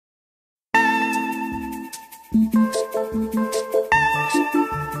Mama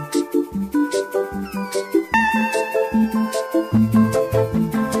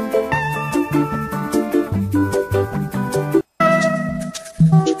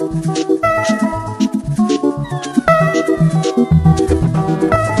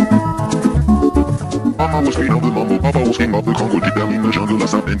was queen of the mambo, Papa was king of the Congo. Deep down in the jungle, I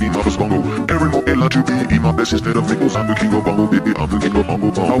stopped thinking of a bongo. Every moment I to be my best instead of Nichols. I'm the king of bongo, baby, I'm the king of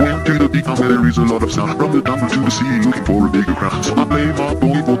bongo. I went to the deep now where there is a lot of sound. From the jungle to the sea, looking for a bigger crown. So I play my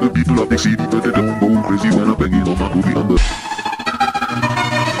boy for the people of Big City, but they don't go crazy when I'm banging on my boogie under.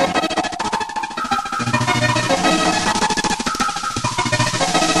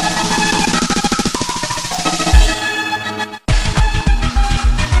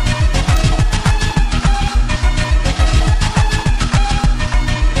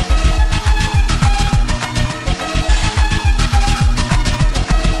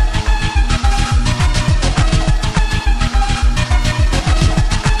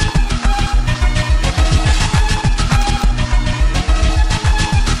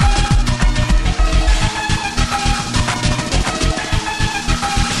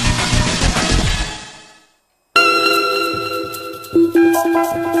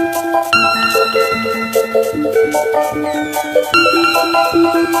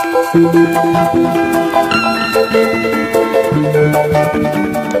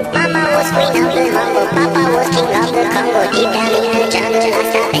 Mama was queen of the mambo, Papa was king of the Congo. Deep down in the jungle, I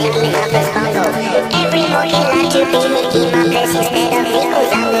stopped thinking of the bongo. Every morning like to be me, keep my place instead of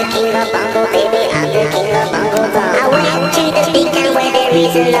Nichols. I'm the king of bongo, baby, I'm the king of bongo. I went to the big town where there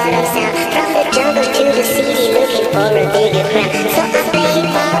is a lot of sound. From the jungle to the city, looking for a bigger crown. So I play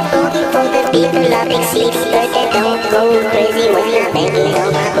my boogie for the people of Big City, but they don't go crazy when I'm banging on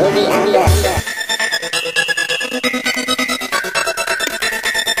my boogie. I'm the